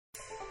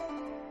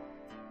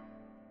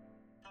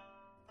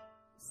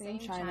Same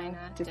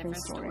China, different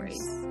stories.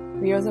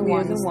 We are the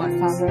ones that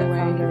found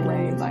their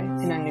way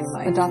in a new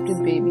life.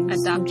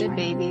 Adopted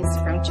babies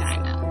from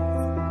China.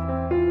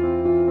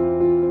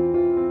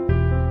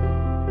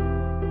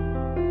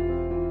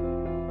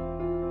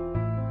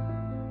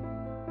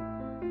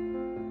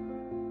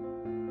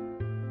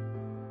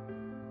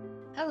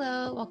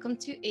 Hello, welcome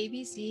to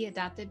ABC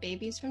Adopted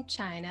Babies from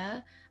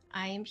China.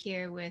 I am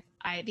here with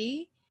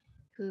Ivy,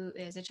 who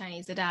is a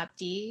Chinese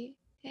adoptee.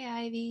 Hey,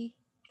 Ivy.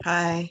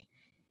 Hi.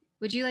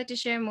 Would you like to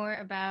share more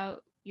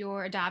about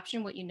your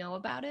adoption, what you know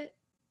about it?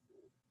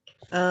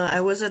 I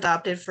was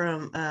adopted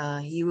from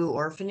Yiwu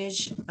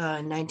Orphanage in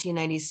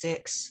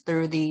 1996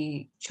 through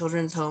the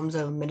Children's Homes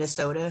of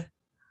Minnesota,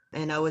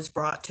 and I was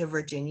brought to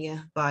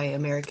Virginia by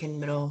American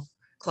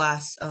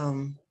middle-class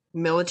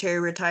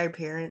military retired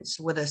parents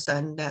with a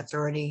son that's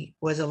already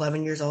was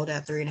 11 years old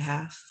at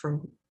 3.5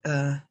 from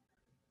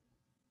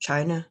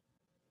China.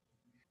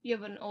 You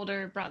have an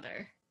older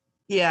brother.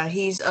 Yeah,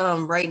 he's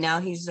right now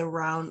he was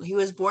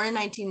born in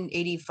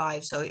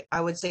 1985, so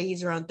I would say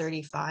he's around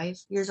 35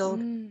 years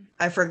old.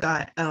 I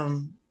forgot.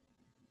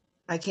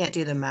 I can't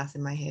do the math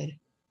in my head.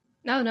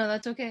 No,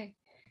 that's okay.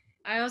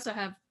 I also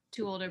have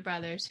two older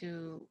brothers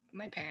who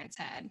my parents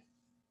had.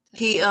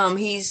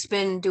 He's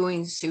been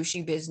doing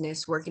sushi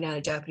business, working at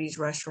a Japanese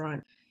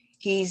restaurant.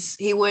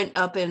 He went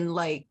up in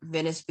like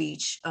Venice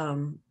Beach,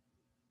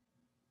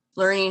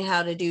 learning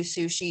how to do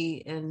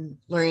sushi and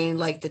learning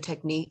like the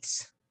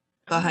techniques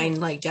behind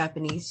like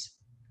Japanese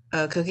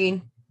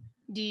cooking.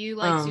 Do you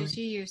like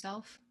sushi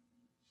yourself?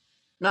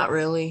 Not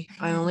really.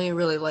 I only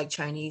really like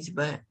Chinese,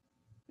 but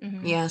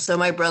yeah. So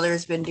my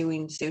brother's been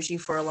doing sushi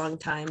for a long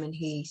time, and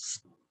he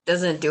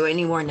doesn't do it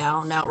anymore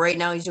now. Right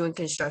now he's doing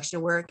construction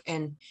work,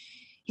 and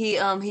he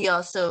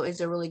also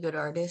is a really good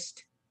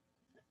artist.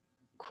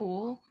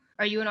 Cool.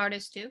 Are you an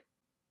artist too?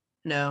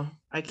 No,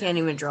 I can't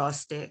even draw a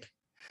stick.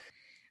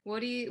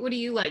 What do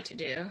you like to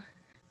do?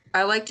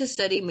 I like to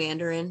study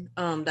Mandarin.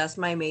 That's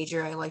my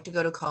major. I like to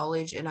go to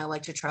college, and I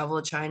like to travel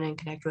to China and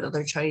connect with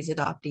other Chinese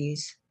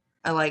adoptees.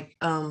 I like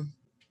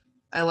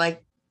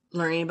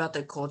learning about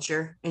the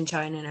culture in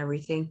China and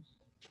everything.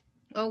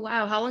 Oh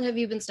wow! How long have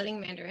you been studying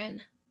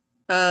Mandarin?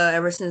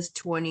 Ever since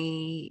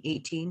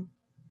 2018.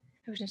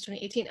 Ever since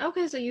 2018.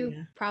 Okay, so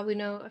you probably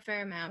know a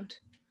fair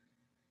amount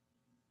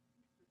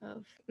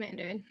of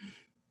Mandarin.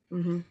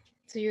 Mm-hmm.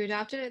 So you were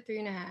adopted at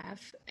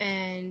 3.5,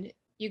 and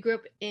you grew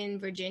up in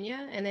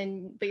Virginia,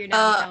 but you're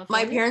now in California?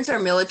 My parents are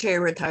military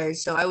retired,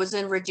 so I was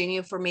in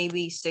Virginia for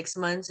maybe 6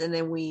 months, and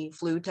then we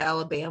flew to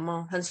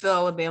Huntsville,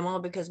 Alabama,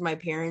 because my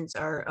parents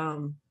are,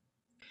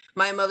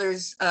 my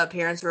mother's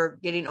parents were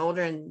getting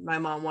older, and my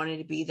mom wanted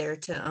to be there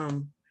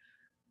to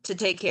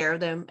take care of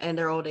them in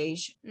their old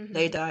age. Mm-hmm.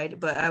 They died,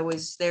 but I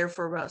was there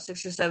for about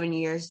 6 or 7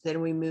 years. Then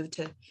we moved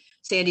to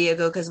San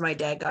Diego because my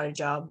dad got a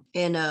job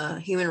in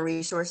human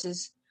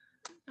resources.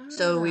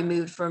 So we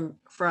moved from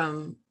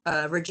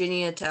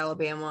Virginia to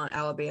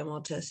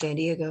Alabama to San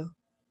Diego,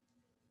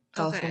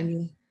 California.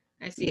 Okay.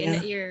 I see. Yeah.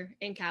 And you're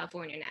in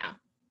California now.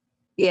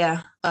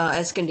 Yeah,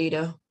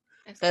 Escondido.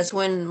 That's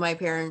when my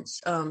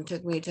parents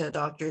took me to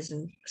doctors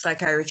and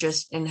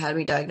psychiatrists and had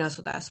me diagnosed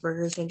with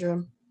Asperger's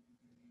syndrome.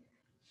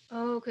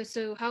 Oh, okay.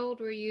 So how old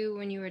were you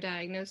when you were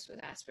diagnosed with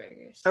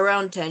Asperger's?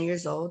 Around 10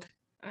 years old.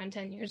 Around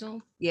 10 years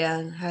old? Yeah,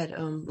 and had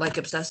like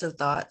obsessive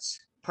thoughts,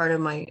 part of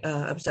my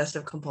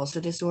obsessive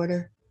compulsive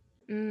disorder.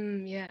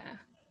 Yeah.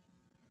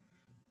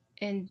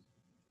 And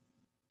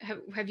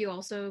have you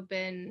also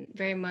been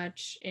very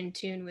much in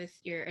tune with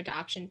your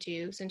adoption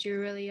too, since you were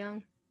really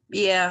young?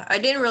 Yeah, I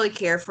didn't really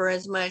care for it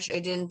as much. I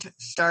didn't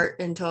start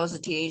until I was a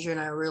teenager, and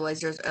I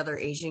realized there's other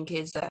Asian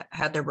kids that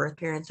had their birth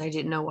parents. I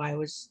didn't know why I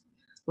was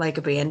like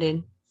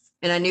abandoned.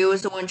 And I knew it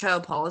was the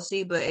one-child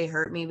policy, but it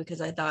hurt me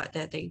because I thought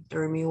that they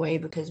threw me away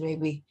because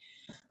maybe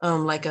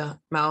like a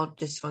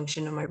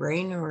malfunction in my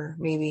brain, or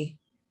maybe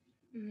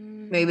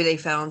they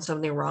found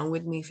something wrong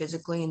with me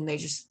physically, and they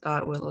just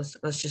thought, well,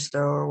 let's just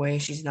throw her away.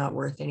 She's not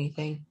worth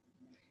anything.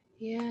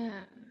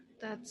 Yeah,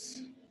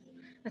 that's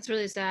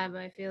really sad,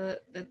 but I feel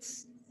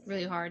that's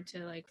really hard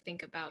to like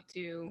think about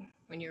too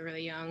when you're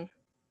really young.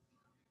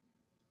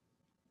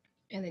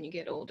 And then you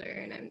get older,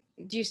 and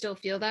do you still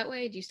feel that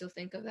way? Do you still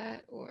think of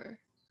that, or?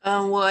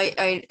 Well,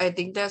 I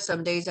think that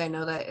some days I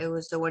know that it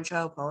was the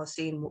one-child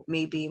policy and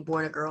me being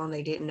born a girl, and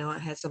they didn't know I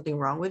had something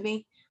wrong with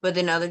me. But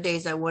then other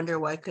days I wonder,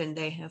 why couldn't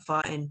they have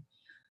fought and,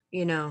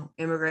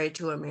 immigrated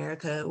to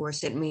America, or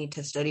sent me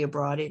to study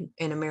abroad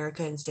in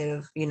America instead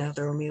of,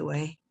 throwing me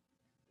away.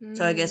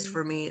 So I guess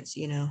for me, it's,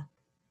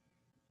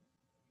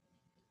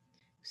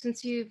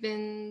 Since you've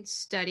been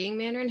studying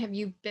Mandarin, have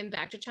you been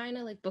back to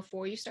China like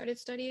before you started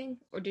studying,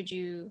 or did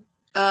you?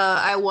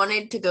 I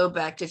wanted to go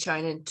back to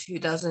China in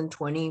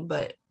 2020,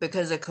 but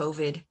because of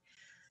COVID,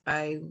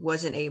 I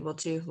wasn't able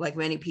to, like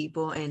many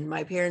people. And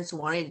my parents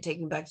wanted to take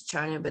me back to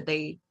China, but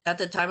at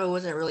the time I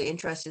wasn't really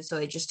interested, so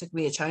they just took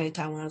me to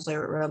Chinatown when I was like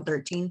around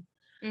 13.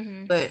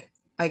 Mm-hmm. But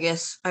I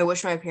guess I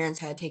wish my parents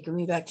had taken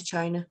me back to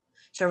China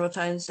several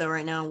times. So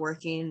right now I'm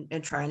working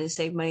and trying to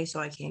save money so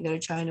I can go to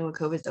China when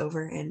COVID's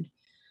over, and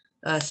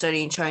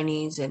studying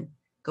Chinese and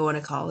going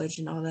to college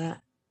and all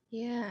that.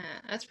 Yeah,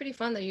 that's pretty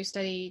fun that you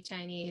study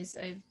Chinese.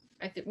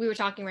 I think we were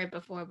talking right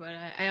before, but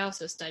I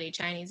also study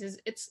Chinese.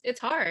 It's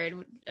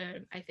hard,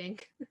 I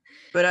think.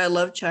 But I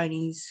love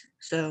Chinese,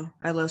 so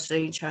I love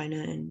studying China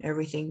and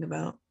everything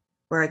about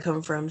where I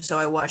come from. So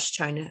I watch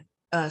China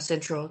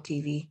Central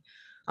TV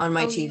on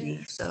my Oh yeah.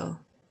 TV. So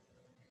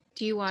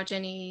Do you watch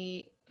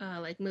any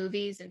like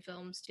movies and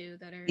films too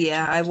that are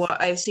yeah, Chinese?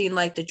 I've seen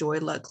like the Joy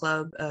Luck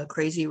Club,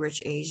 Crazy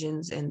Rich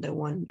Asians, and the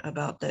one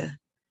about the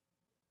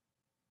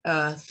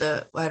I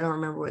don't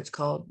remember what it's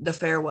called, The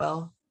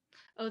Farewell.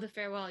 Oh, The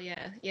Farewell.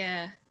 Yeah,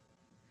 yeah.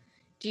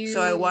 Do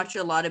So I you? watch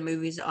a lot of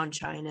movies on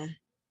China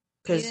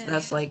because Yeah.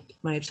 that's like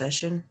my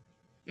obsession.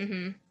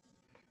 Mm-hmm.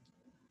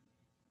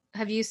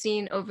 Have you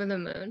seen Over the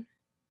Moon?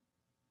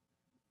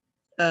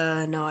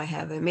 No, I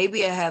haven't.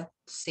 Maybe I have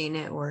seen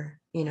it or,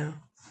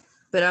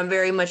 but I'm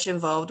very much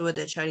involved with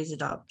the Chinese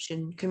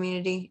adoption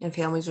community and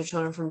families with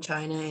children from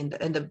China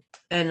and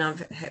I'm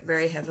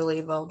very heavily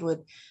involved with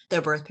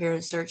the birth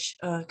parent search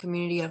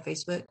community on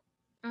Facebook.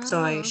 So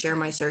I Oh, share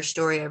my okay. search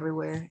story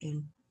everywhere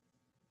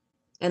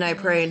and I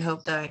pray and Nice.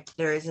 hope that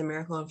there is a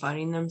miracle in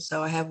finding them.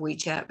 So I have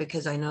WeChat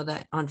because I know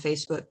that on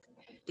Facebook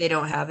they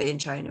don't have it in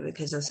China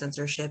because of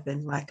censorship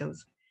and lack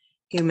of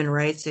human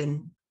rights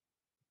and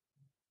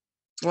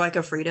lack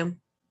of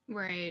freedom.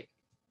 Right.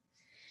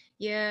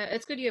 Yeah,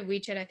 it's good you have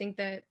WeChat. I think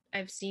that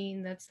I've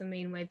seen that's the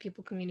main way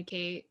people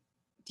communicate.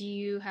 Do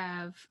you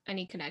have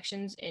any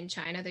connections in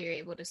China that you're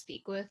able to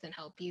speak with and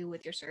help you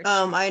with your search?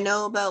 I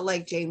know about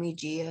like Jamie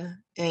Gia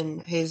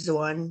and his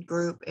one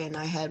group, and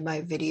I had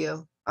my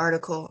video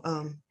article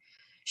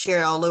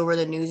shared all over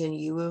the news in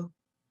Yiwu.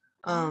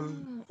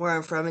 Oh. Where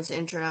I'm from, it's an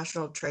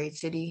international trade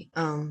city.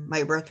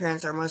 My birth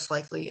parents are most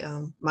likely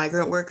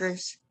migrant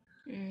workers,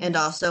 and Mm.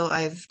 also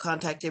I've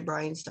contacted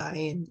Brian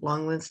Stye and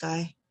Longland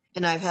Stye,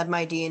 and I've had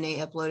my DNA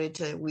uploaded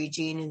to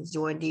WeGene and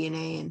Zoan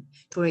DNA and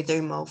 23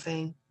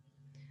 Mofang.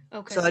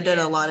 Okay, So so I did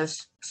a yeah. lot of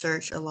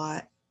search, a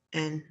lot,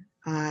 and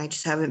I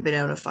just haven't been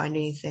able to find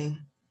anything.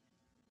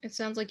 It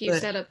sounds like you've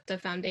But set up the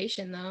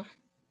foundation though.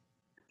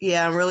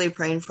 yeah, I'm really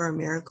praying for a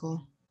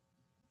miracle.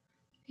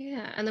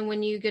 Yeah, and then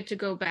when you get to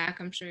go back,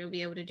 I'm sure you'll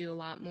be able to do a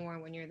lot more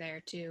when you're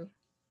there too.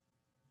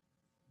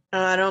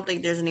 I don't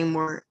think there's any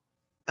more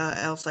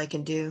else I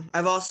can do.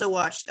 I've also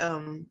watched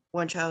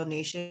One Child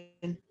Nation,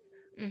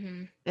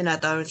 Mm-hmm. and I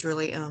thought it was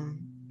really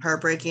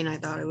heartbreaking. I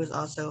thought it was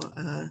also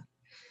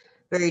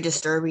very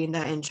disturbing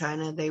that in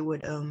China they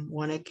would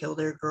want to kill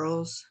their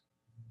girls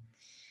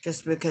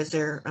just because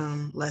they're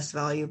less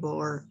valuable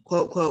or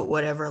quote quote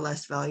whatever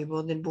less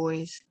valuable than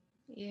boys.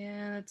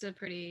 Yeah, that's a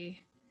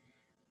pretty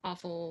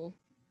awful.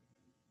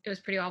 It was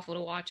pretty awful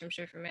to watch. I'm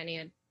sure for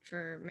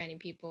many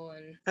people,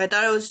 and I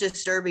thought it was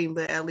disturbing,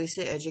 but at least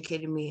it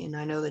educated me, and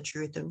I know the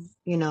truth of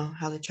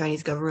how the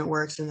Chinese government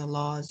works and the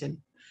laws and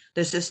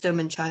the system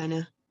in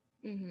China.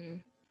 mm-hmm.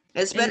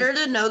 It's And better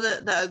to know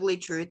the ugly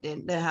truth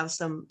than have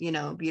some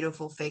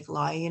beautiful fake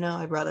lie.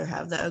 I'd rather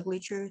have the ugly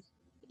truth.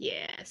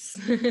 yes.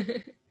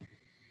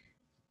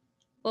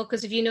 Well,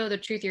 because if you know the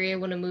truth, you're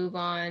able to move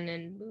on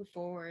and move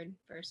forward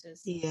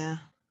versus Yeah,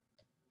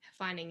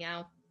 finding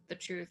out the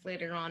truth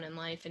later on in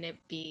life and it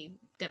be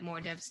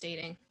more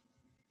devastating.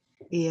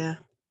 yeah.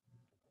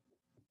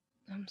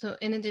 So,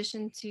 in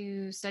addition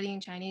to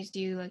studying Chinese, do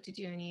you like to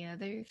do any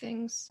other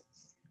things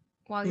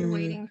while you're Mm.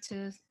 waiting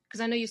to?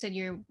 Because I know you said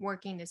you're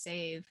working to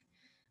save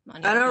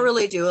money I to don't go.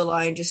 really do a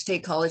lot. I just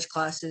take college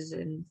classes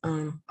and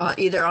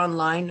either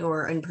online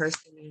or in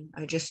person.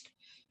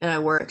 And I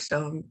work,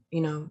 so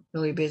I'm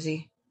really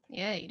busy.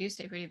 Yeah, you do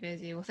stay pretty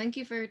busy. Well, thank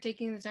you for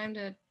taking the time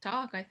to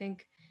talk. I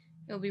think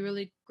it'll be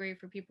really great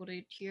for people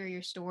to hear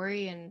your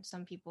story, and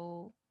some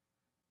people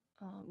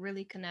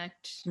really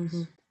connect.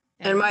 Hmm.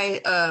 And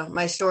And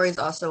my story is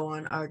also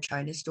on our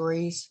China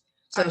stories.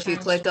 So our if you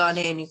China click on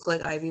stories, it and you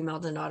click Ivy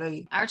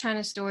Maldonado, our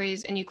China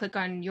stories, and you click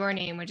on your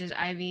name, which is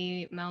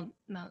Ivy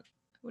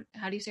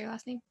how do you say your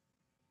last name?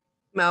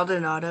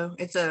 Maldonado.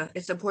 It's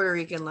a Puerto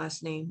Rican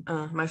last name.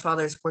 My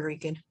father's Puerto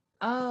Rican.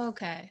 Oh,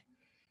 okay.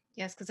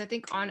 Yes, because I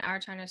think on our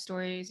China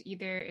stories,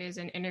 there is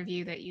an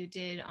interview that you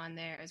did on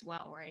there as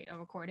well, right? A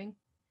recording.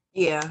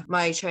 Yeah,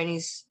 my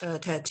Chinese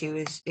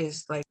tattoo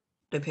is like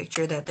the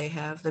picture that they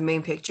have, the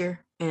main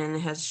picture, and it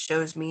has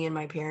shows me and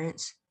my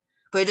parents,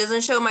 but it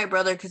doesn't show my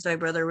brother because my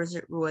brother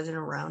wasn't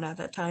around at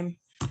that time.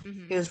 He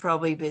Mm-hmm. was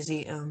probably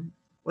busy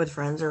with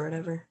friends or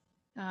whatever.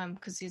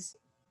 Because he's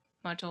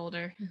much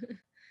older.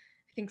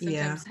 I think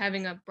Yeah, sometimes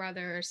having a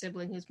brother or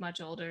sibling who's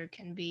much older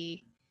can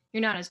be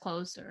you're not as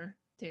close, or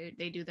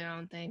they do their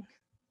own thing.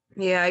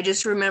 yeah. I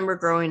just remember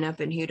growing up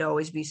and he'd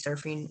always be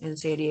surfing in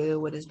San Diego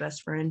with his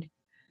best friend.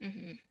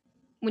 Mm-hmm.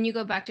 When you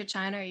go back to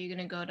China, are you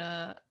gonna go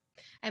to?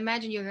 I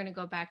imagine you're gonna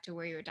go back to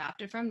where you're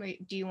adopted from. Or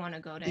do you want to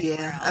go to anywhere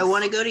Yeah, I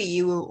want else? to go to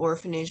Yiwu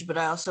Orphanage, but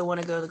I also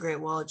want to go to the Great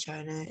Wall of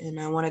China, and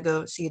I want to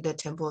go see the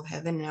Temple of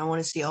Heaven, and I want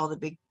to see all the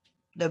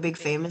big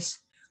famous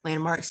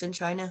landmarks in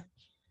China.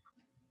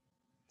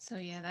 So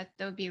yeah, that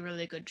would be a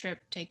really good trip.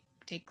 Take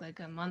like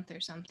a month or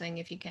something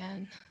if you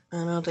can. I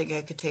don't think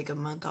I could take a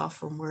month off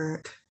from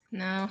work.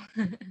 No.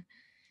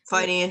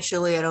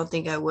 Financially, I don't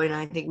think I would. And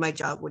I think my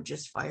job would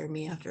just fire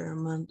me after a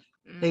month.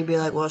 They'd be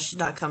like, well, she's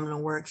not coming to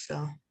work,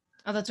 so.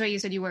 Oh, that's right. You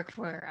said you worked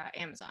for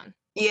Amazon.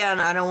 Yeah,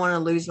 and I don't want to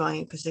lose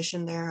my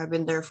position there. I've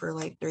been there for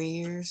like 3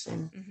 years,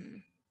 and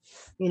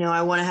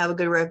I want to have a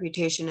good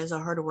reputation as a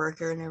hard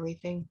worker and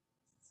everything.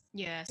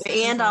 Yes.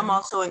 And I'm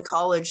also in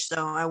college,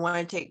 so I want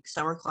to take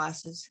summer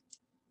classes.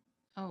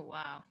 Oh,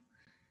 wow.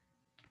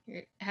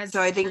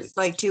 So I think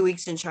like 2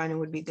 weeks in China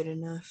would be good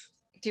enough.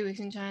 2 weeks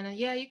in China?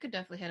 Yeah, you could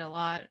definitely hit a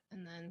lot.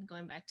 And then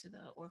going back to the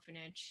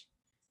orphanage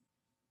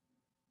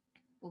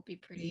will be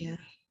pretty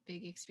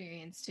big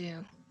experience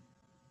too.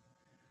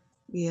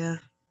 Yeah.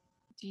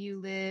 Do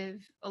you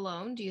live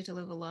alone? Do you have to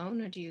live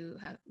alone, or do you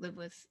live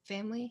with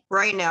family?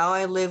 Right now,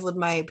 I live with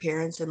my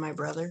parents and my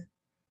brother.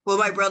 Well,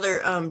 my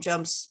brother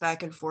jumps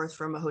back and forth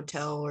from a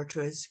hotel or to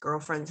his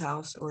girlfriend's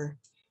house, or,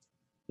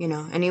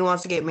 and he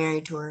wants to get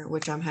married to her,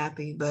 which I'm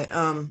happy. But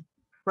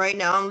right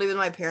now, I'm living with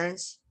my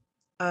parents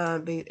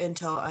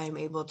until I'm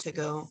able to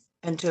go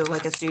into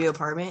like a studio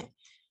apartment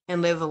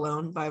and live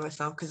alone by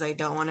myself, because I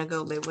don't want to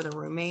go live with a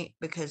roommate,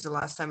 because the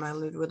last time I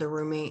lived with a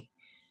roommate,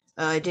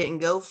 it didn't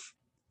go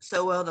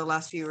so well. The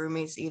last few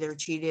roommates either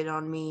cheated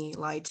on me,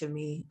 lied to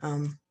me,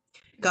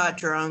 got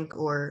drunk,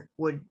 or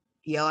would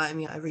yell at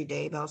me every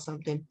day about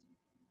something.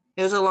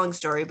 It was a long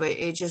story, but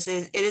it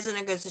isn't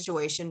a good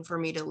situation for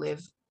me to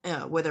live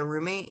with a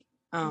roommate.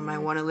 I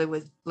want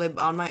to live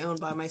on my own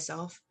by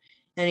myself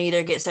and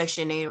either get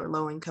Section 8 or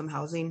low income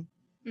housing.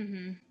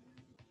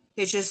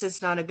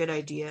 It's not a good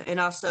idea. And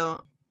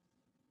also,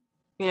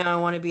 I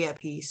want to be at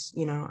peace.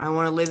 I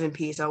want to live in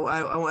peace. I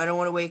don't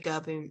want to wake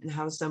up and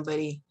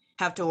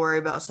have to worry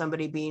about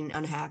somebody being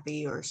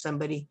unhappy, or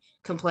somebody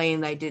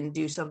complaining that I didn't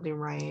do something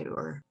right,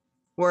 or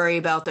worry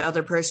about the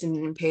other person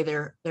didn't pay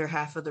their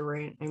half of the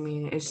rent. I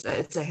mean, it's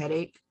a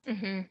headache.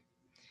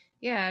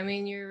 Yeah, I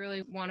mean, you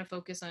really want to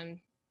focus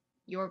on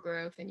your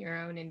growth and your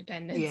own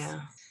independence.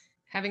 Yeah.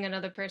 Having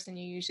another person,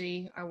 you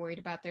usually are worried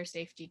about their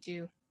safety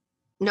too.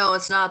 No,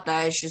 it's not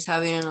that. It's just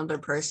having another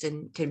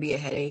person can be a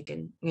headache,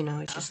 and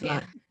it's just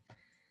not.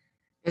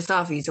 It's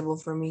not feasible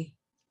for me.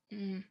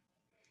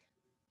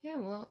 Yeah,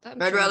 well,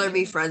 I'd rather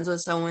be friends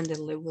with someone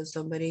than live with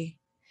somebody.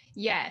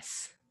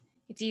 Yes,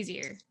 it's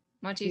easier.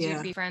 Much easier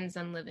to be friends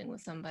than living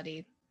with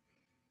somebody.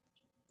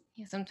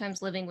 Yeah,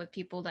 sometimes living with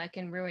people that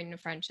can ruin a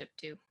friendship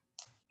too.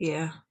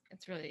 Yeah.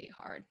 It's really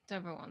hard. It's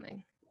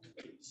overwhelming.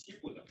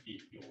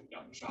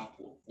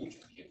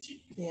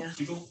 Yeah.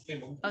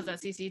 Oh, is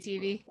that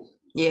CCTV?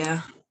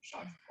 Yeah.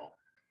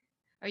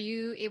 Are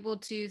you able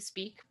to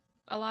speak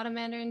a lot of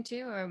Mandarin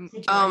too, or?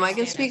 I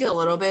can speak a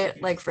little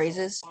bit, like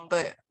phrases,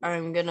 but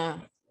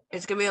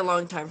it's gonna be a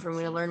long time for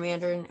me to learn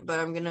Mandarin, but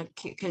I'm gonna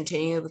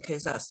continue,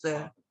 because that's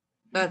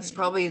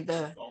probably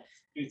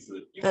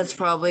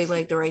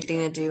like the right thing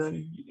to do,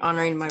 and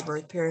honoring my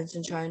birth parents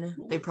in China.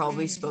 They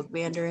probably spoke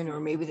Mandarin, or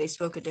maybe they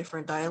spoke a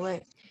different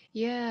dialect.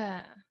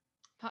 Yeah,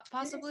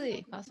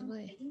 possibly.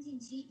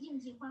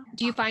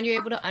 Do you find you're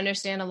able to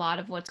understand a lot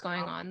of what's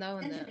going on though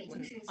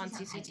on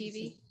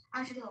CCTV?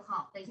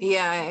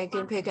 Yeah, I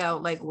can pick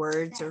out like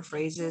words or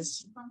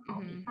phrases,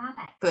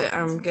 but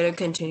I'm gonna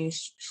continue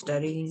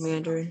studying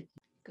Mandarin.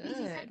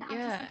 Good.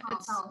 Yeah.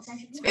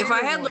 If I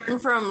had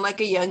learned from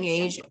like a young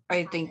age,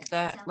 I think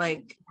I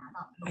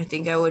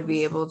would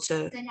be able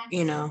to,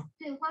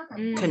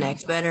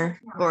 connect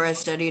better. Or I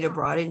studied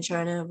abroad in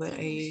China, but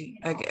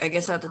I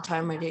guess at the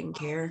time I didn't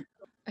care.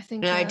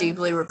 And I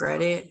deeply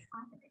regret it.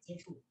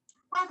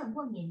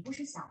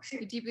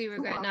 You deeply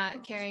regret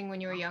not caring when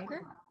you were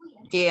younger?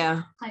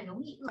 Yeah.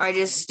 I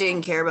just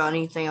didn't care about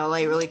anything. All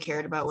I really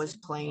cared about was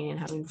playing and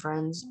having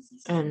friends.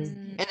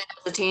 And then as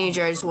a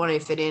teenager, I just wanted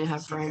to fit in and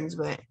have friends,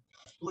 but,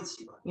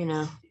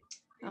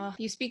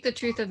 you speak the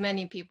truth of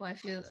many people. I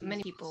feel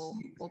many people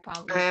will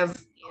probably. I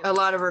have a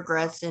lot of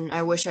regrets, and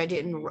I wish I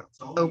didn't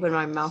open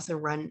my mouth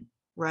and run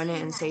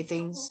it and say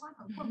things.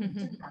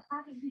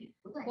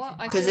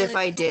 Because if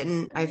I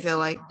didn't, I feel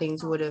like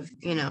things would have,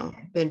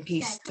 been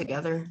pieced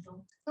together.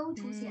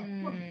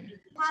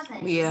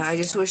 Yeah, I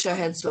just wish I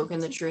had spoken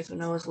the truth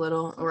when I was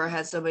little, or I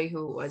had somebody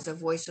who was a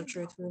voice of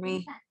truth for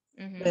me,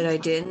 but I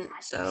didn't.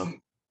 So,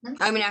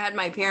 I mean, I had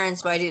my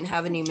parents, but I didn't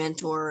have any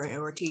mentor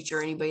or teacher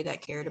or anybody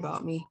that cared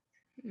about me.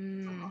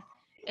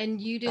 And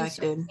you didn't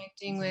start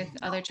connecting with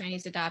other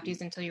Chinese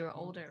adoptees until you were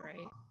older,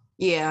 right?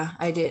 Yeah,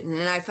 I didn't.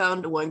 And I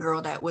found one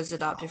girl that was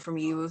adopted from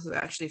Yiwu who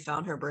actually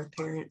found her birth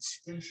parents.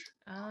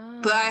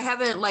 But I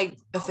haven't like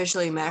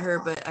officially met her,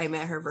 but I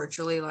met her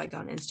virtually, like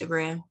on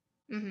Instagram.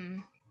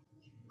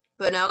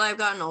 But now that I've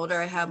gotten older,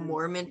 I have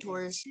more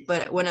mentors.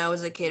 But when I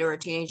was a kid or a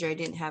teenager, I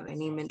didn't have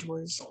any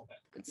mentors.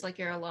 It's like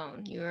you're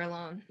alone. You were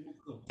alone.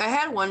 I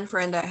had one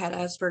friend that had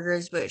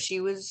Asperger's, but she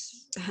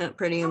was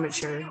pretty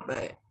immature.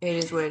 But it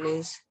is what it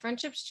is.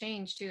 Friendships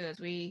change too as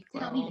we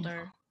grow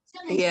older.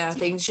 Yeah,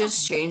 things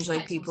just change.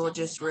 Like people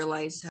just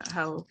realize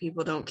how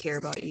people don't care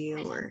about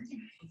you, or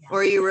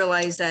or you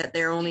realize that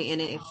they're only in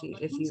it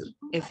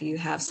if you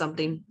have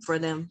something for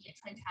them,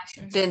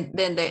 then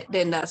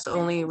that's the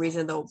only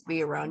reason they'll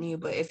be around you.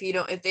 But if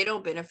they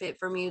don't benefit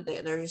from you,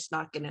 they're just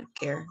not gonna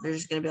care. They're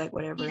just gonna be like,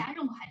 whatever.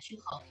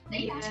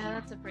 Yeah,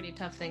 that's a pretty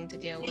tough thing to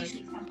deal with,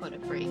 put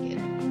it freaking.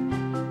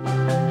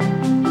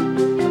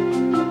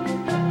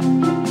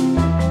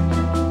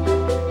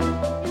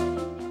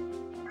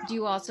 Do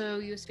you also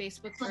use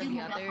Facebook for the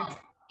other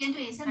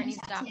Chinese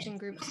adoption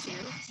groups too?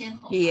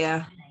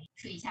 Yeah.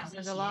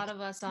 There's a lot of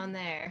us on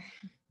there.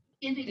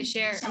 I'm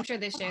sure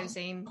they share the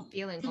same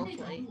feeling,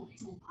 hopefully.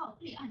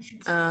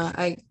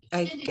 I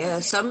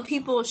guess some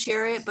people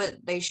share it, but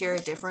they share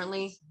it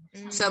differently.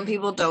 Some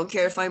people don't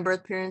care to find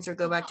birth parents or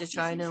go back to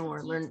China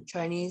or learn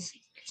Chinese.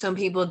 Some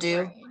people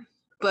do.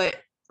 But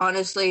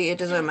honestly, it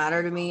doesn't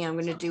matter to me. I'm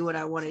going to do what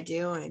I want to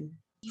do and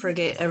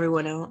forget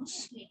everyone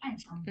else.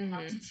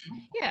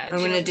 Yeah. I'm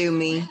going to do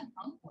me.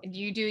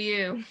 You do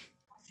you.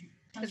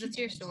 Because it's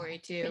your story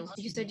too.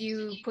 You said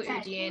you put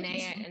your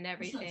DNA and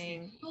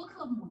everything.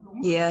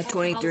 Yeah,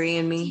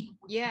 23andMe.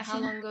 Yeah, how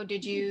long ago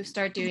did you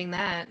start doing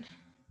that?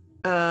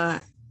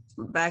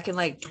 Back in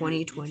like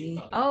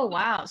 2020. Oh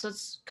wow, so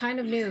it's kind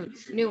of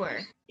newer.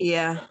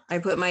 Yeah, I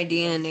put my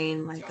DNA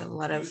in like a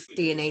lot of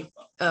DNA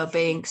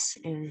banks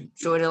and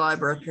joined a lot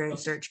of birth parent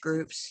search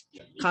groups.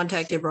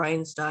 Contacted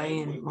Brian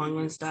Stein and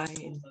Longland Stein,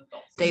 and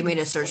they made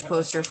a search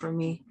poster for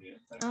me.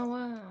 Oh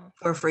wow.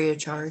 For free of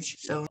charge.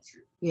 So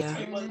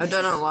yeah, I've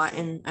done a lot,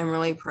 and I'm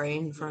really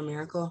praying for a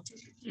miracle.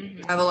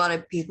 I have a lot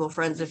of people,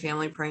 friends and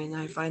family, praying that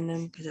I find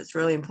them because it's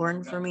really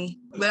important for me.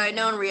 But I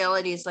know in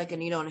reality it's like a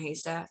needle in a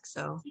haystack,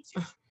 so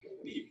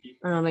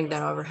I don't think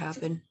that'll ever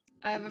happen.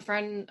 I have a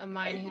friend of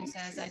mine who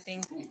says, I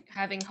think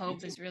having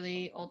hope is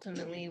really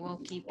ultimately will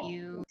keep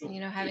you,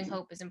 having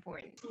hope is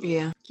important.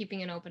 Yeah.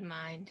 Keeping an open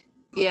mind.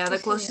 Yeah, the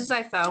closest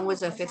I found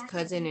was a fifth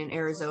cousin in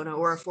Arizona,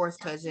 or a fourth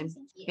cousin.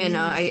 And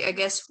I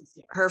guess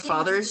her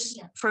father's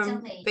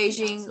from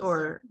Beijing,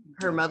 or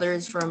her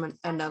mother's from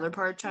another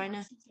part of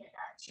China.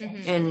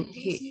 And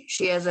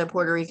she has a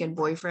Puerto Rican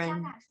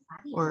boyfriend,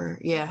 or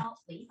yeah.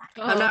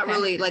 I'm not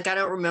really, I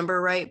don't remember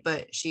right,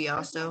 but she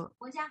also,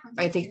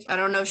 I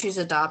don't know if she's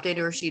adopted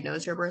or she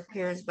knows her birth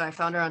parents, but I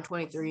found her on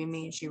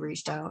 23andMe and she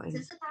reached out,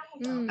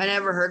 and I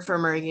never heard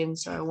from her again,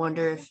 so I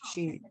wonder if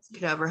she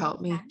could ever help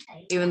me,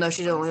 even though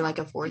she's only like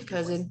a fourth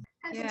cousin.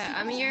 Yeah,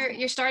 I mean,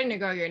 you're starting to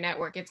grow your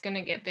network. It's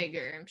gonna get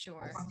bigger, I'm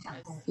sure.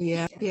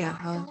 Yeah.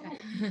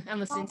 I'm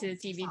listening to the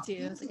TV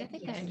too. I was like, I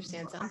think I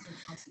understand some.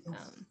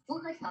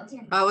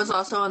 I was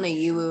also on the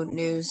Yiwu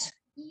news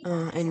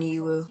in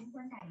Yiwu.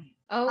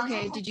 Oh,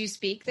 okay. Did you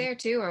speak there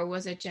too, or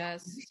was it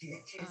just?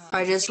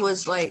 I just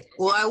was I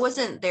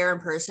wasn't there in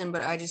person,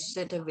 but I just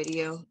sent a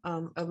video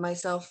of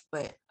myself.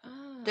 But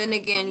then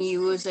again,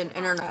 Yiwu is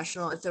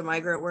it's a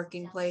migrant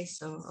working place,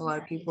 so a lot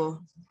of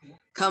people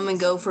come and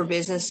go for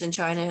business in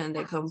China, and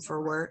they come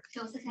for work.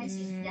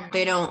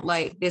 They don't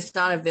it's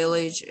not a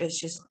village.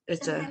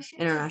 It's a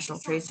international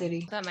trade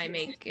city. That might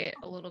make it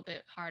a little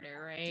bit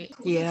harder, right?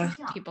 Yeah.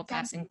 People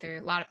passing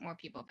through, a lot more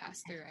people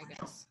pass through, I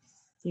guess.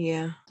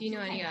 Yeah. Do you know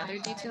any other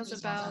details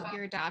about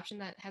your adoption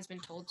that has been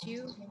told to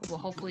you? Well,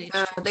 hopefully.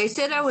 They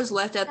said I was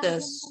left at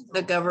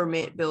the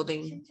government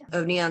building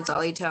of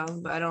Nyanzali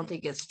town, but I don't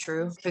think it's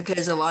true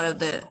because a lot of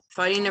the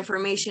finding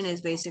information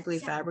is basically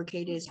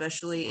fabricated,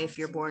 especially if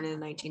you're born in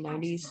the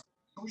 1990s.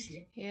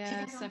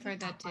 Yes, I've heard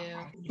that too.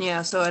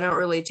 Yeah, so I don't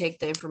really take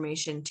the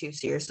information too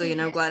seriously,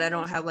 and I'm glad I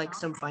don't have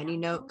some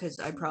finding note because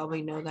I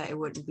probably know that it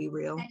wouldn't be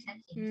real.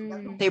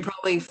 They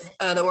probably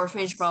the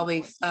orphanage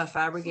probably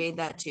fabricated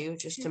that too,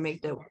 just to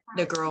make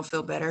the girl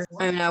feel better.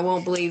 I mean, I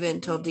won't believe it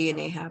until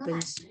DNA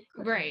happens.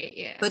 Right,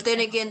 yeah. But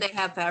then again, they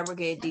have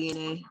fabricated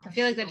DNA. I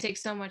feel like that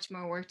takes so much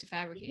more work to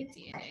fabricate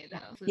DNA,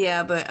 though.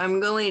 Yeah, but I'm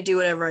going to do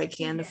whatever I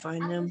can to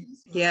find them.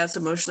 Yeah, it's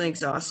emotionally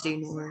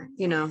exhausting or,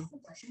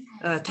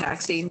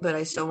 taxing, but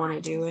I still want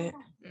to do it.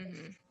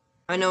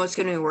 I know it's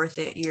going to be worth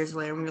it years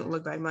later. I'm going to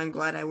look back. I'm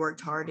glad I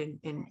worked hard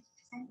and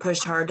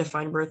pushed hard to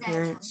find birth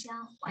parents.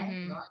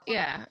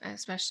 Yeah,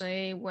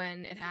 especially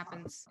when it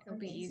happens, it'll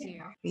be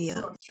easier.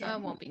 Yeah.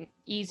 It won't be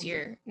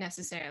easier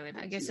necessarily,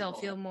 but I guess it'll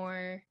feel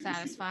more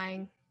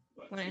satisfying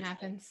when it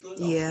happens.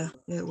 Yeah,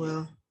 it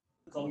will.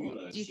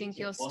 Do you think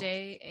you'll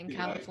stay in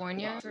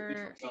California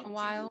for a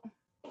while?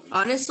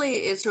 Honestly,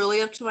 it's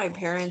really up to my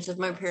parents. If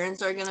my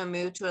parents are gonna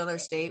move to another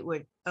state,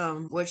 which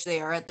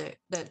they are at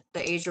the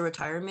age of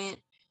retirement,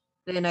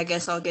 then I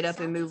guess I'll get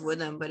up and move with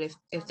them. But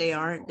if they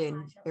aren't,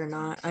 then they're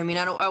not. I mean,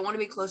 I want to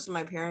be close to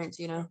my parents,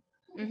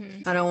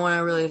 I don't want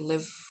to really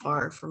live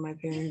far from my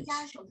parents.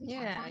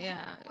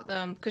 Yeah.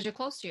 Because you're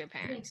close to your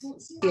parents.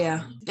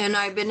 Yeah, and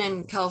I've been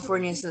in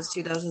California since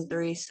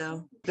 2003,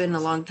 so it's been a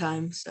long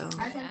time. So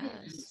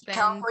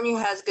California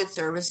has good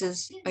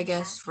services, I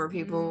guess, for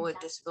people with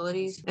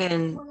disabilities,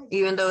 and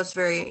even though it's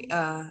very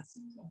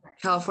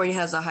California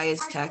has the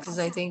highest taxes,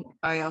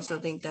 I also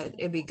think that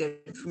it'd be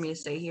good for me to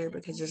stay here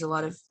because there's a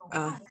lot of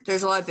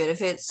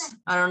benefits.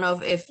 I don't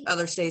know if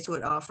other states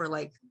would offer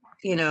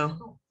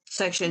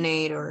Section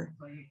 8 or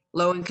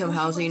low-income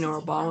housing or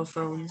Obama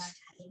phones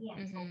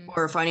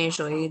or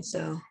financial aid.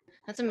 So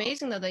That's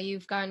amazing though that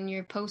you've gotten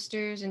your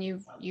posters and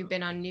you've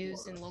been on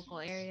news in local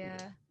area.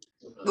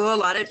 Well, a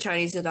lot of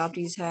Chinese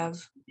adoptees have.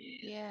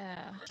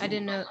 Yeah, I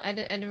didn't know. I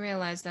didn't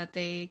realize that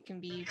they can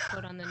be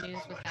put on the news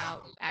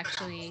without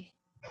actually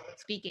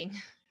speaking,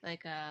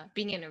 like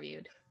being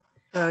interviewed.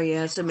 Oh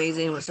yeah, it's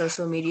amazing what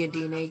social media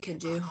DNA can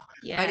do.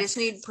 Yeah, I just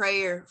need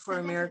prayer for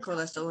a miracle.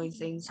 That's the only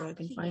thing, so I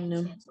can find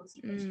them.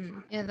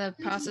 Yeah, the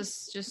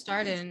process just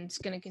started and it's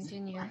going to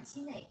continue.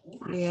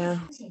 Yeah.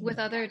 With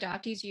other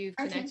adoptees you've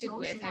connected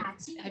with,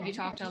 have you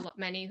talked to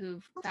many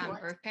who've found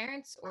birth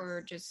parents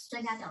or just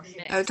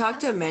mixed? I've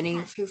talked to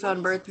many who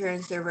found birth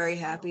parents. They're very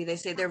happy. They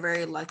say they're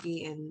very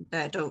lucky and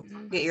that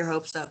don't get your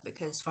hopes up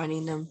because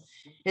finding them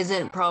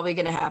isn't probably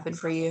going to happen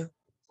for you.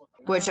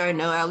 Which I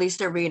know, at least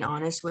they're being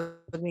honest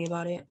with me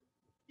about it.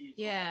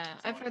 Yeah,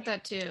 I've heard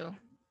that too.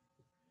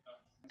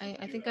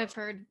 I think I've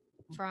heard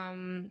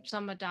from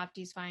some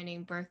adoptees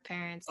finding birth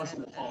parents that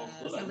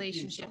the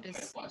relationship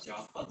is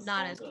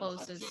not as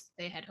close as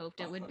they had hoped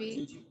it would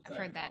be. I've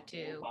heard that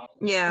too.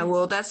 Yeah,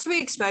 well, that's to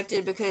be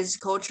expected because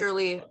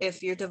culturally,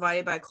 if you're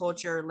divided by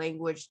culture,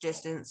 language,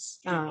 distance,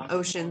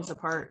 oceans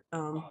apart,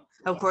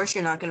 of course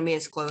you're not going to be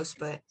as close,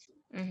 but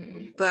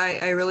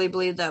I really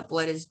believe that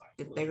blood is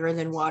bigger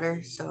than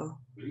water. So,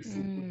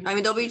 I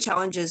mean, there'll be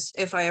challenges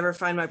if I ever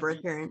find my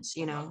birth parents,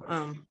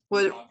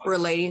 with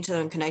relating to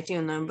them, connecting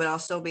with them, but I'll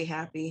still be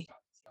happy.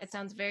 It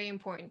sounds very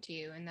important to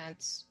you, and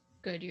that's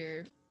good.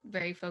 You're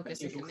very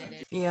focused and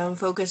committed. Yeah, I'm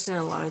focused in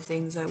a lot of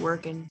things I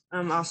work in.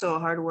 I'm also a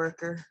hard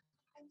worker.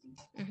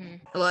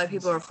 A lot of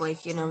people are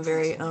flaky, and I'm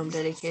very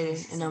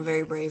dedicated, and I'm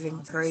very brave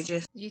and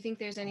courageous. Do you think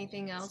there's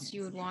anything else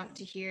you would want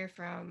to hear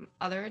from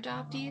other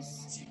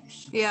adoptees?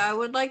 Yeah, I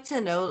would like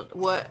to know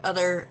what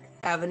other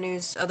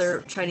avenues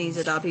other Chinese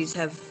adoptees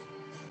have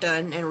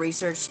done and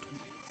researched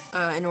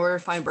in order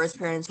to find birth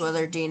parents, what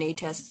other DNA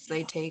tests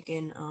they take,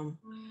 and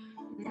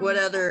what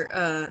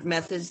other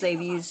methods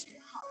they've used,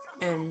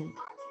 and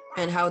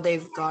how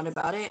they've gone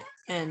about it,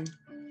 and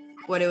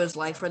what it was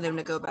like for them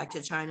to go back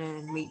to China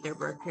and meet their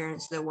birth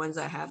parents, the ones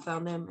that have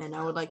found them. And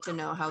I would like to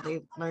know how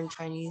they learned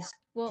Chinese.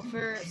 Well,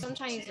 for some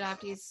Chinese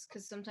adoptees,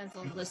 because sometimes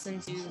they'll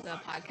listen to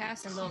the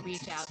podcast and they'll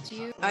reach out to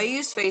you. I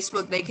use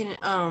Facebook. They can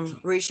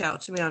reach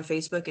out to me on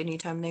Facebook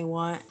anytime they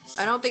want.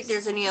 I don't think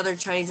there's any other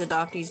Chinese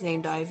adoptees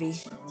named Ivy.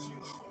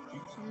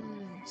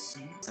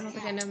 I don't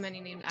think I know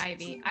many named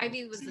Ivy.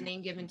 Ivy was the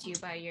name given to you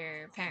by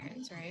your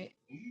parents, right?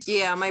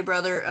 Yeah, my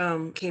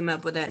brother came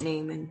up with that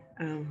name,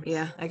 and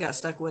yeah, I got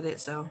stuck with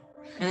it. So,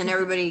 and then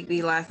everybody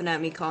be laughing at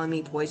me, calling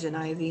me Poison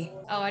Ivy.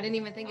 Oh, I didn't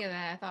even think of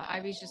that. I thought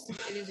Ivy's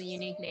it is a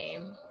unique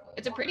name.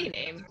 It's a pretty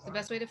name. The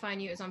best way to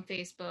find you is on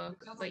Facebook,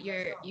 but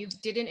you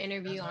did an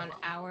interview on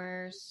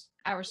Our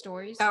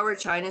Stories. Our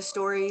China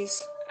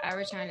Stories.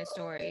 Our China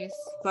Stories.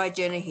 By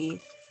Jenna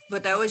Heath.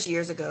 But that was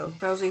years ago.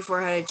 That was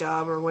before I had a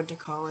job or went to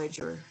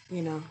college or.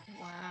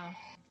 Wow.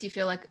 Do you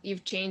feel like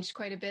you've changed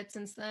quite a bit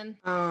since then?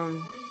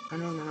 I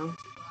don't know.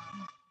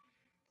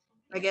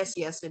 I guess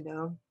yes and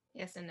no.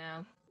 Yes and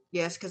no.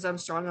 Yes, because I'm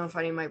strong on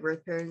finding my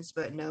birth parents,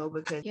 but no,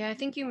 because... Yeah, I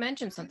think you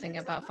mentioned something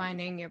about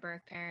finding your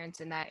birth parents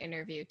in that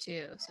interview,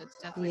 too, so it's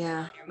definitely...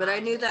 Yeah, but I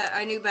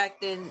knew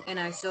back then, and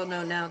I still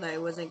know now that it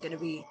wasn't going to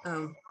be,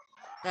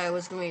 that it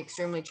was going to be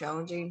extremely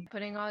challenging.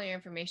 Putting all your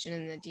information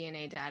in the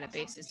DNA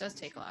databases does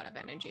take a lot of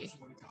energy.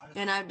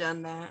 And I've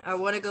done that. I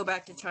want to go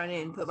back to China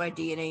and put my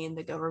DNA in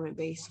the government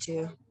base,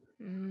 too.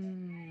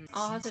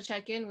 I'll have to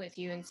check in with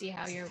you and see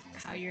how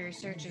your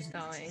search is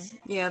going.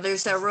 Yeah,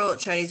 there's several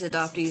Chinese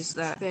adoptees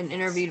that have been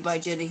interviewed by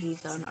Jenna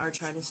Heath on Our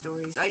China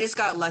Stories. I just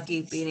got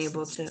lucky being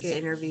able to get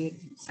interviewed.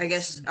 I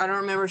guess, I don't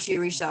remember if she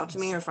reached out to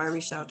me or if I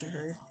reached out to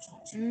her.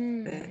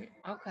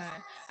 Okay.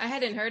 I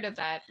hadn't heard of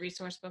that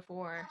resource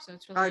before, so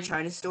it's really... Our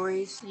China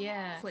Stories?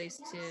 Yeah. Place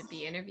to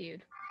be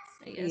interviewed,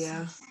 I guess.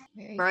 Yeah.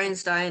 Very Brian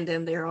Stein and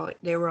them,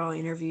 they were all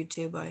interviewed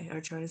too by Our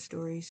China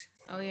Stories.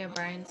 Oh yeah,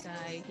 Brian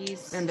Stein.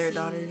 And their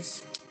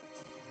daughters.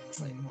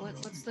 Wait,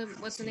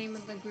 what's the name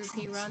of the group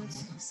he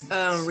runs?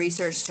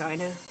 Research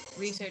China.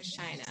 Research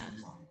China.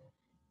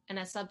 And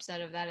a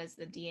subset of that is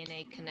the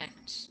DNA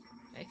Connect,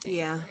 I think.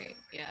 Yeah. Right?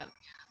 Yeah.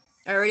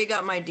 I already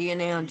got my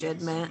DNA on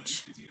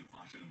GEDmatch.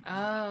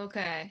 Oh,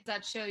 okay. Does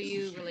that show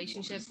you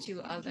relationship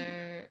to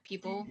other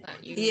people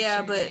that you...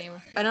 Yeah, but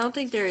I don't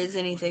think there is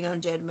anything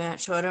on GEDmatch,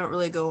 so I don't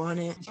really go on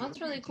it. Well,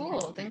 that's really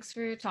cool. Thanks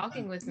for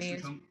talking with me.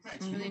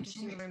 It's really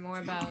interesting to learn more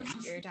about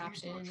your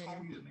adoption.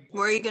 And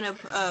where are you going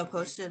to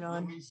post it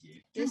on?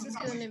 This is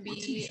going to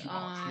be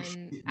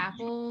on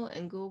Apple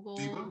and Google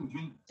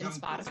and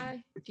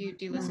Spotify. Do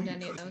you listen to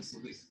any of those?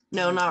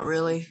 No, not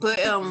really. But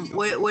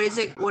what is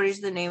it? What is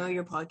the name of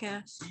your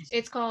podcast?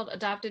 It's called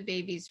Adopted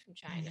Babies from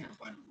China.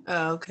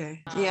 Oh,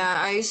 okay. Yeah,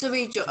 I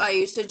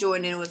used to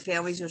join in with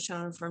families with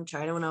children from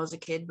China when I was a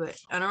kid, but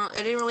I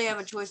didn't really have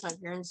a choice. My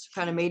parents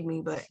kind of made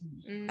me, but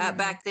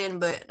back then.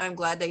 But I'm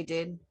glad they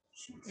did.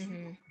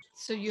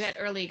 So you had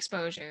early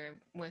exposure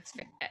with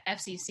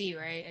FCC,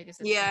 right? I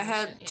guess. Yeah, I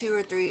had 2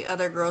 or 3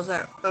 other girls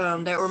that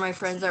were my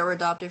friends that were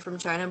adopted from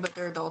China, but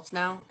they're adults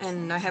now,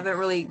 and I haven't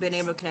really been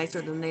able to connect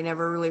with them. They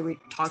never really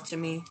talked to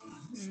me.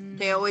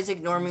 They always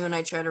ignore me when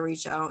I try to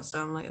reach out, so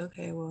I'm like,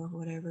 okay, well,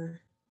 whatever.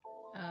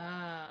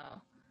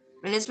 Oh.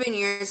 And it's been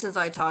years since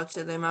I talked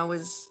to them. I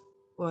was,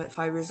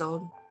 5 years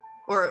old?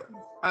 Or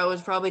I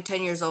was probably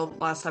 10 years old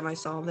last time I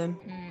saw them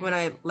when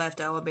I left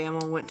Alabama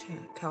and went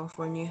to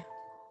California.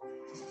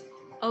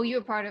 Oh, you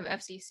were part of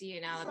FCC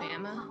in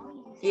Alabama?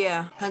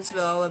 Yeah,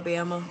 Huntsville,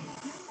 Alabama.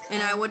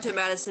 And I went to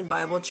Madison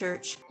Bible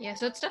Church. Yeah,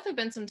 so it's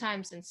definitely been some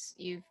time since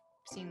you've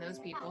seen those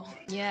people.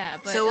 Yeah,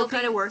 but so what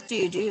kind of work do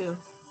you do?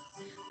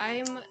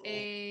 I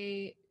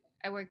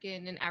work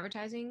in an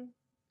advertising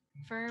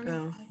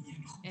firm,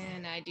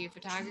 and I do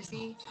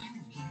photography. So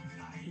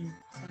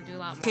I do a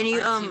lot more. Can you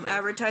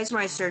advertise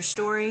my search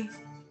story?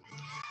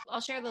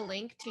 I'll share the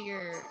link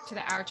to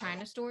the Our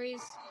China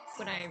stories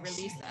when I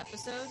release the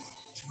episode.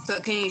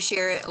 But can you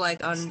share it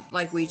like on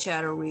like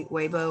WeChat or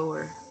Weibo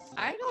or?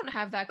 I don't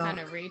have that kind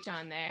of reach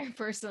on there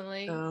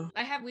personally.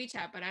 I have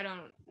WeChat, but I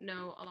don't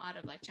know a lot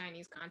of like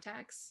Chinese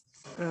contacts.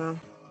 So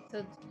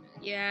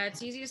yeah,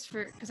 it's easiest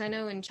because I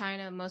know in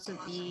China most of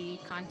the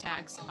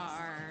contacts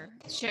are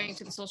sharing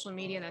to the social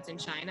media that's in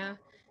China,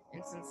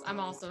 and since I'm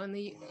also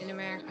in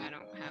America, I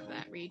don't have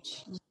that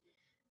reach.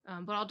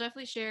 But I'll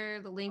definitely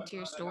share the link to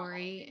your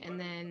story, and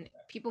then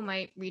people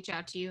might reach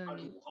out to you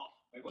and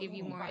give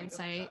you more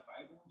insight.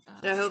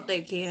 I hope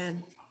they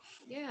can.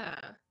 Yeah,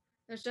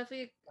 there's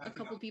definitely a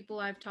couple people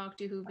I've talked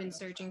to who've been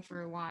searching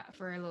for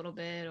a little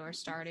bit or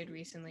started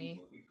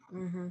recently.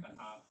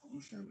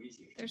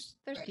 There's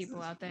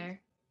people out there.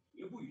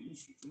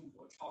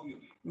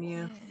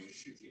 Yeah.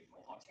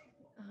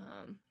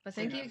 But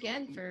thank you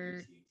again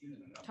for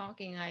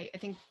talking. I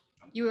think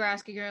you were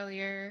asking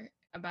earlier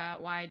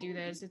about why I do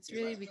this. It's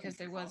really because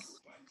there was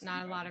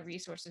not a lot of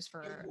resources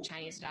for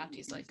Chinese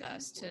adoptees like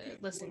us to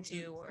listen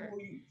to. Or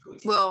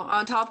well,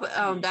 on top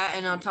of that,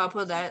 and on top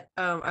of that,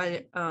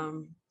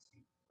 on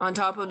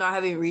top of not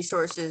having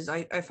resources,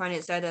 I find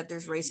it sad that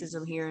there's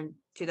racism here in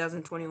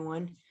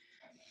 2021.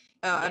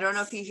 I don't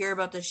know if you hear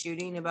about the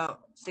shooting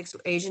about 6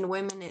 Asian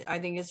women. I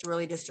think it's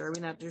really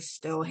disturbing that they're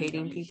still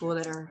hating people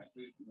that are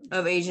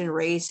of Asian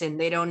race, and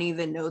they don't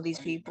even know these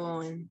people,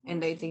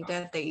 and they think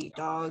that they eat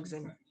dogs,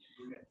 and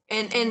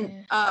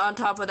on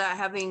top of that,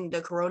 having the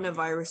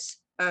coronavirus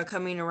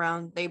coming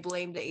around, they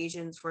blame the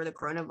Asians for the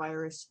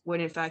coronavirus when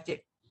in fact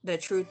the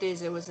truth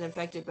is it was an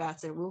infected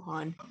bats in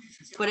Wuhan,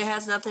 but it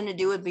has nothing to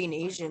do with being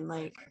Asian.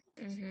 Like,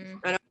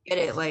 I don't get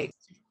it. Like,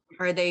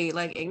 are they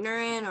like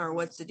ignorant or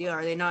what's the deal?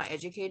 Are they not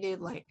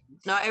educated? Like,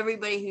 not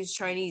everybody who's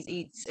Chinese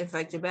eats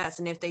infected bats,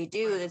 and if they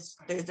do, there's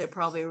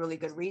probably a really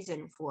good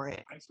reason for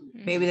it.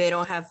 Maybe they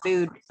don't have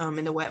food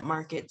in the wet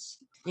markets.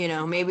 You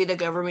know, maybe the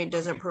government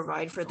doesn't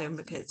provide for them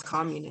because it's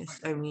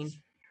communist. I mean,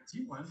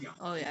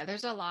 oh yeah,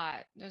 there's a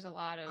lot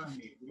of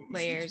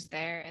layers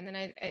there. And then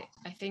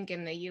I think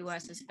in the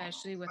US,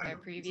 especially with our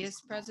previous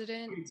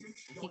president,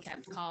 he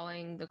kept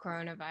calling the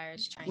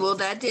coronavirus Chinese. Well,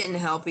 that didn't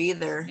help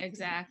either.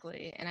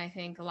 Exactly. And I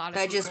think a lot of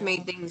that just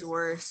made things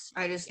worse.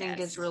 I just think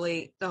it's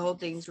really, the whole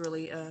thing's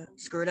really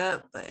screwed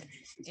up, but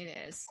it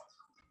is.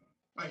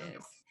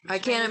 I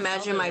can't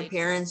imagine my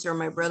parents or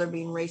my brother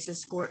being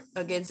racist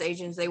against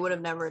Asians. They would have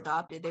never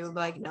adopted. They would be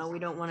like, no, we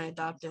don't want to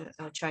adopt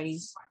a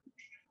Chinese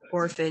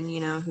orphan,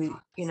 who,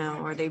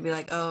 or they'd be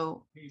like,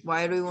 oh,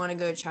 why do we want to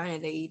go to China?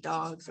 They eat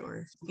dogs,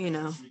 or,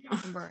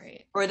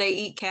 right. Or they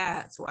eat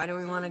cats. Why do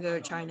we want to go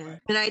to China?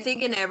 And I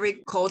think in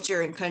every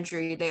culture and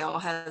country, they all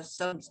have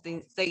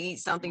something, they eat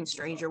something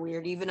strange or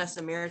weird. Even us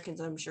Americans,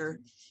 I'm sure.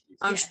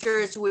 I'm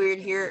sure it's weird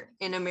here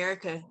in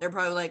America. They're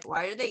probably like,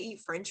 why do they eat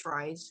French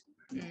fries?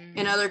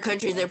 In other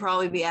countries, they'd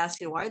probably be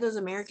asking, why are those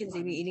Americans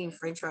be eating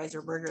French fries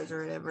or burgers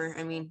or whatever?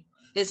 I mean,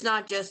 it's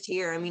not just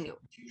here. I mean,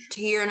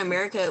 here in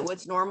America,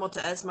 what's normal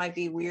to us might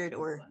be weird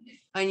or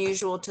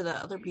unusual to the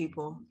other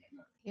people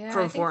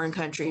from foreign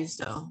countries.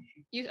 So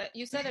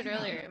you said it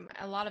earlier.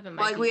 A lot of them,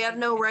 like, we have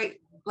no right.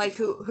 Like,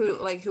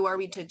 who are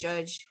we to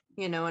judge?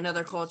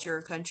 Another culture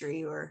or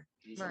country, or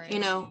right.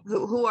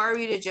 Who are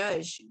we to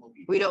judge?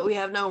 We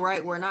have no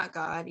right. We're not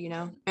God,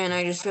 And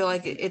I just feel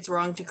like it's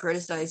wrong to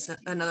criticize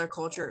another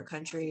culture or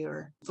country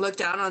or look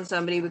down on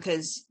somebody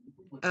because,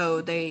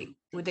 oh, they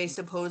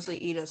supposedly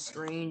eat a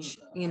strange,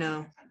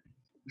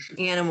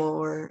 animal,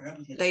 or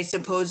they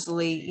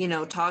supposedly,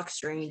 talk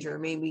strange, or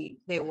maybe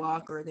they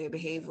walk or they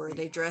behave or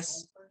they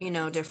dress,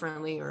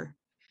 differently, or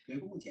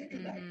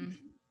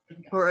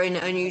or in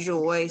an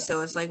unusual way.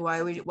 So it's like,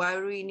 why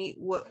would we need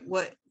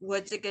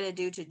what's it gonna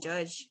do to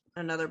judge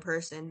another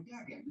person?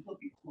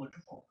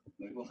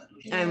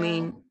 I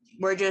mean,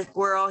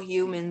 we're all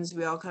humans.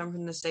 We all come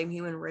from the same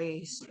human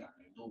race.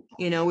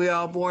 We're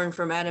all born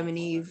from Adam and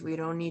Eve. We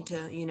don't need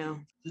to,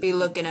 be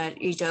looking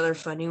at each other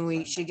funny.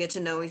 We should get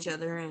to know each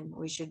other, and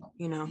we should,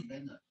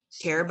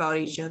 care about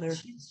each other.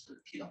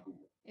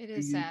 It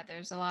is sad.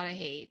 There's a lot of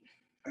hate.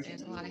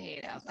 There's a lot of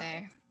hate out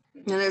there.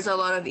 And there's a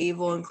lot of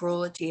evil and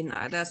cruelty, and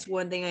that's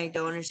one thing I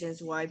don't understand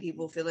is why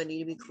people feel the need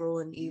to be cruel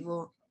and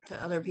evil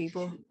to other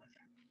people.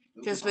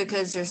 Just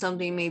because there's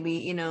something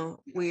maybe,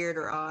 weird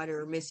or odd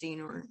or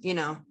missing, or,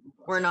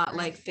 we're not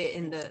like fit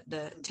in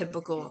the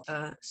typical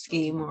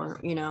scheme, or,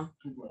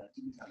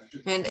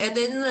 and at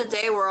the end of the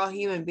day, we're all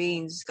human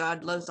beings.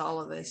 God loves all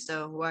of us.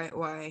 So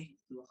why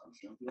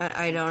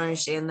I don't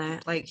understand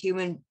that. Like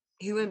human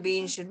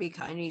beings should be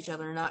kind to each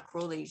other, not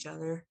cruel to each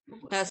other.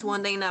 That's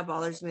one thing that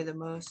bothers me the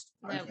most.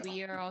 That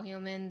we are all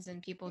humans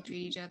and people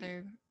treat each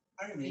other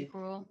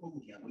cruel.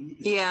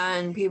 Yeah,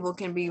 and people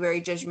can be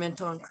very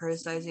judgmental and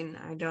criticizing.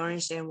 I don't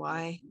understand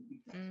why.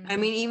 I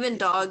mean, even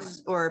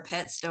dogs or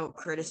pets don't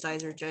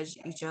criticize or judge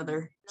each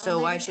other. So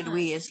why should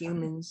we as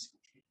humans?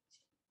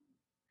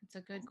 It's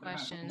a good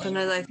question.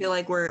 Sometimes I feel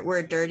like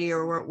we're dirty,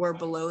 or we're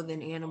below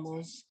than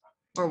animals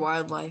or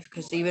wildlife,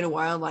 because even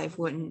wildlife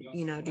wouldn't,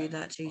 do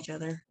that to each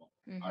other.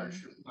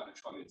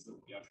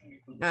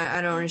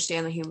 I don't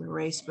understand the human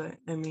race, but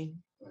I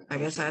mean, I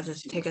guess I have to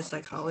take a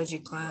psychology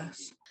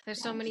class. There's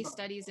so many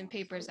studies and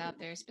papers out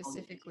there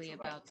specifically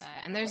about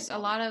that, and there's a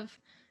lot of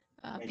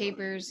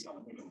papers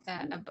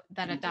that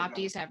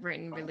adoptees have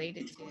written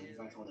related to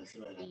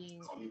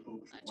being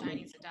a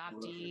Chinese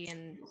adoptee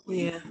and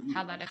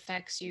how that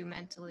affects you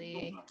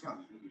mentally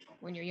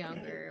when you're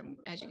younger,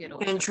 as you get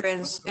older.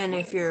 And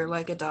if you're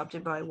like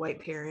adopted by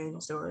white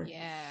parents, or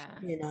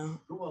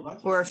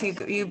or if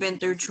you've been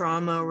through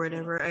trauma or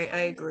whatever,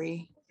 I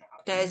agree.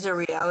 That is a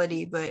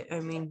reality, but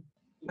I mean,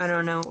 I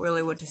don't know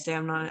really what to say.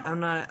 I'm not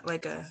a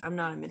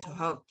mental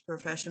health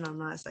professional. I'm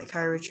not a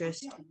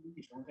psychiatrist.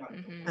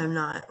 I'm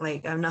not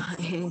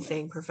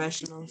anything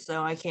professional,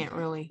 so I can't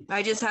really.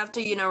 I just have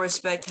to,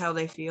 respect how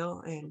they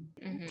feel, and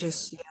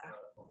just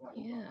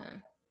Yeah.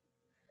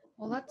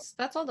 Well,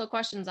 that's all the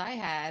questions I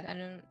had. I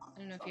don't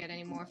know if you had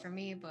any more for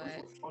me,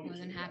 but I'm more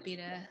than happy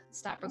to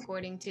stop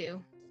recording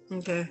too.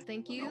 Okay.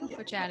 Thank you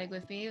for chatting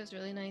with me. It was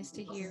really nice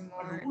to hear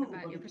more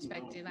about your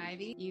perspective,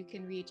 Ivy. You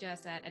can reach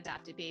us at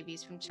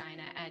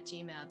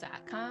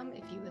adoptedbabiesfromchina@gmail.com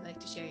if you would like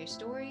to share your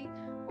story,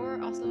 or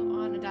also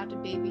on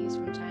Adopted Babies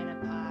from China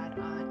Pod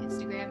on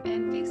Instagram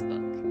and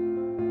Facebook.